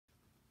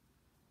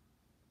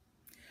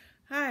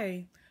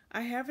Hi,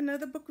 I have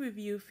another book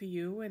review for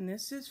you, and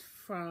this is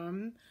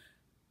from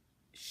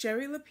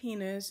Shari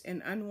Lapena's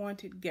An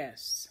Unwanted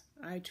Guest.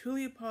 I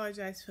truly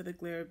apologize for the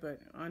glare,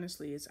 but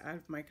honestly, it's out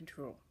of my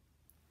control.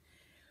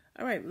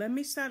 All right, let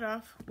me start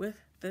off with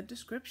the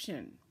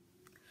description.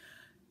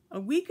 A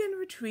weekend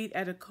retreat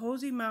at a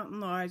cozy mountain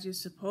lodge is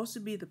supposed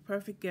to be the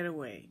perfect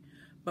getaway,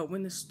 but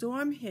when the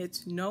storm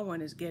hits, no one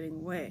is getting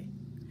away.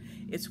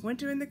 It's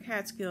winter in the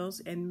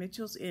Catskills, and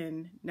Mitchell's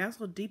Inn,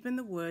 nestled deep in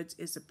the woods,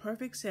 is the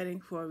perfect setting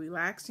for a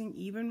relaxing,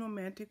 even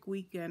romantic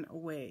weekend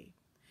away.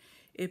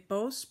 It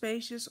boasts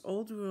spacious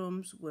old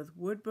rooms with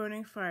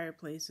wood-burning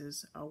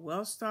fireplaces, a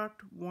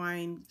well-stocked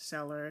wine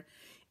cellar,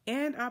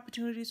 and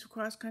opportunities for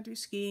cross-country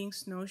skiing,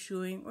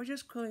 snowshoeing, or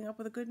just curling up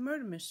with a good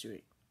murder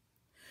mystery.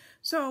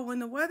 So, when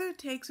the weather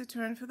takes a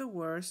turn for the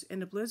worse and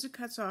the blizzard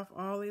cuts off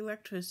all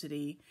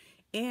electricity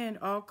and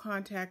all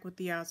contact with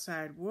the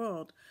outside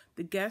world,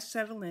 the guests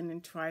settle in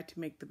and try to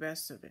make the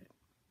best of it.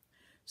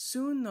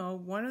 Soon, though,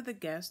 one of the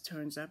guests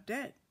turns up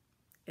dead.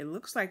 It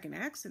looks like an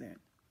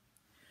accident.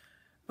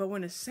 But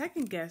when a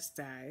second guest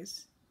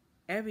dies,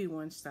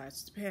 everyone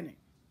starts to panic.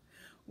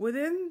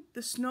 Within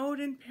the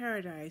snowed-in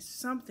paradise,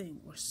 something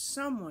or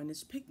someone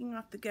is picking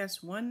off the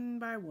guests one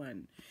by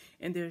one,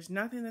 and there's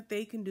nothing that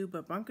they can do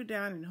but bunker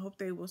down and hope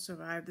they will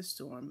survive the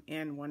storm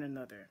and one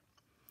another.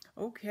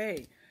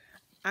 Okay,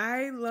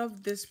 I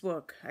love this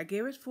book. I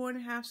gave it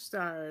 4.5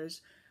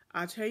 stars.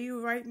 I'll tell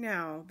you right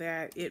now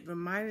that it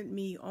reminded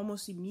me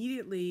almost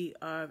immediately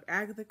of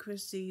Agatha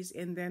Christie's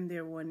And Then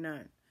There Were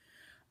None.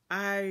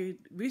 I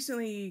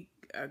recently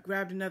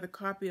grabbed another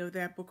copy of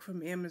that book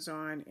from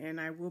Amazon, and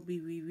I will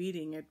be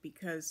rereading it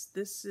because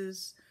this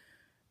is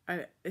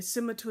it's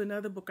similar to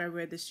another book I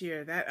read this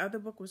year. That other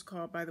book was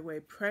called, by the way,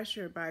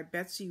 Pressure by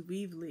Betsy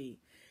Revew.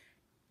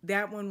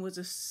 That one was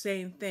the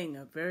same thing,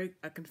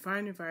 a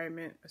confined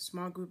environment, a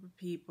small group of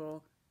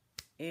people,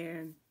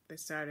 and they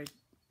started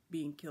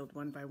being killed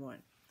one by one.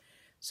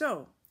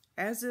 So,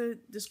 as the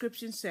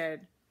description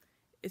said,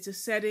 it's a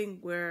setting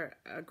where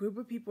a group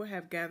of people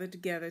have gathered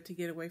together to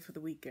get away for the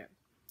weekend.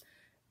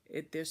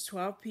 There's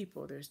 12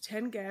 people, there's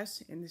 10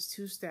 guests, and there's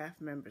 2 staff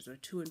members or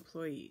 2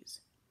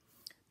 employees.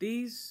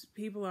 These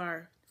people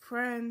are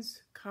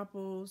friends,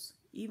 couples,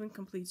 even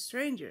complete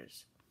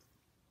strangers.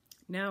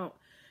 Now,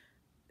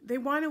 they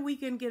want a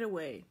weekend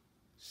getaway.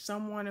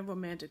 Some want a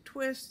romantic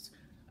twist.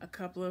 A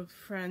couple of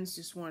friends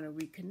just want to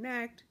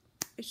reconnect.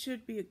 It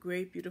should be a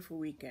great, beautiful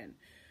weekend.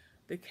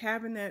 The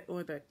cabin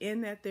or the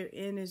inn that they're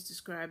in is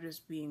described as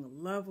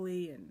being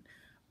lovely and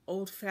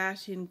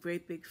old-fashioned,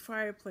 great big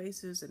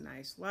fireplaces, a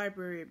nice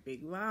library, a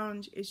big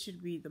lounge. It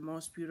should be the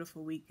most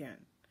beautiful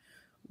weekend.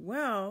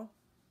 Well,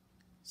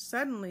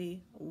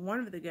 suddenly, one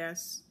of the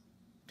guests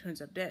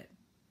turns up dead.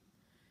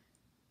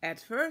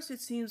 At first, it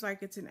seems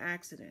like it's an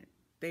accident.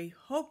 They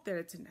hope that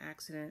it's an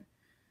accident,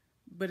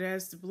 but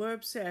as the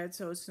blurb said,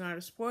 so it's not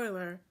a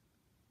spoiler,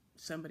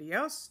 somebody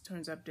else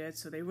turns up dead,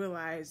 so they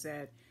realize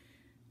that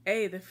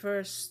A, the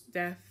first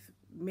death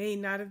may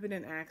not have been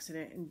an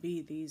accident, and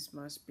B, these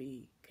must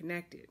be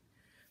connected.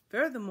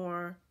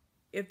 Furthermore,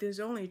 if there's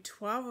only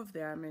 12 of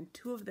them and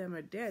 2 of them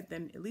are dead,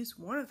 then at least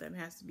one of them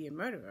has to be a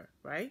murderer,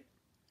 right?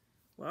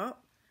 Well,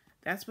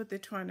 that's what they're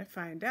trying to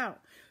find out.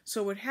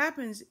 So what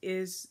happens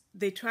is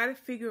they try to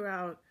figure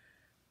out,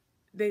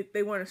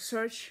 they want to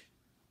search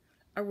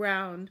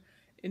around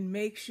and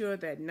make sure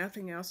that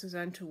nothing else is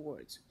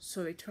untoward.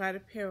 So they try to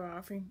pair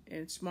off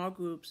in small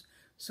groups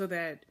so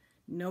that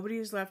nobody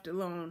is left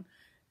alone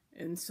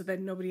and so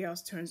that nobody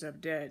else turns up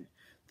dead.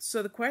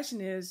 So the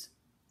question is,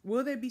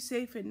 will they be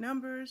safe in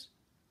numbers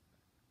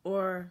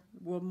or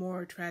will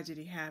more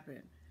tragedy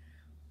happen?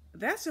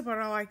 That's about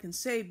all I can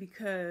say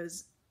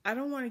because I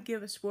don't want to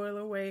give a spoiler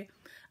away.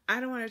 I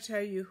don't want to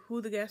tell you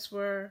who the guests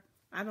were.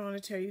 I don't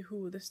want to tell you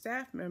who were the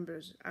staff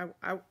members.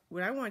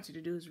 What I want you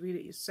to do is read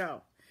it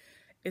yourself.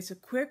 It's a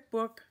quick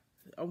book,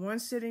 a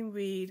one-sitting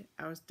read.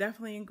 I was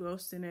definitely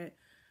engrossed in it.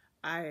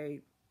 I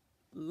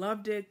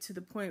loved it to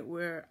the point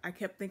where I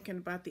kept thinking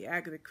about the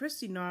Agatha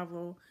Christie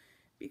novel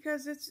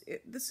because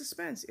the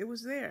suspense, it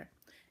was there.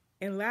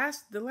 And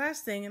the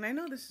last thing, and I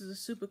know this is a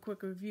super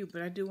quick review,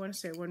 but I do want to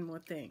say one more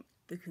thing.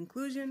 The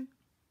conclusion,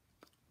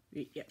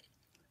 the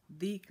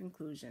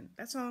conclusion.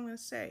 That's all I'm going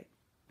to say.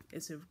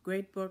 It's a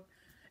great book.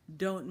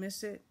 Don't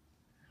miss it.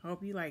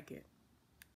 Hope you like it.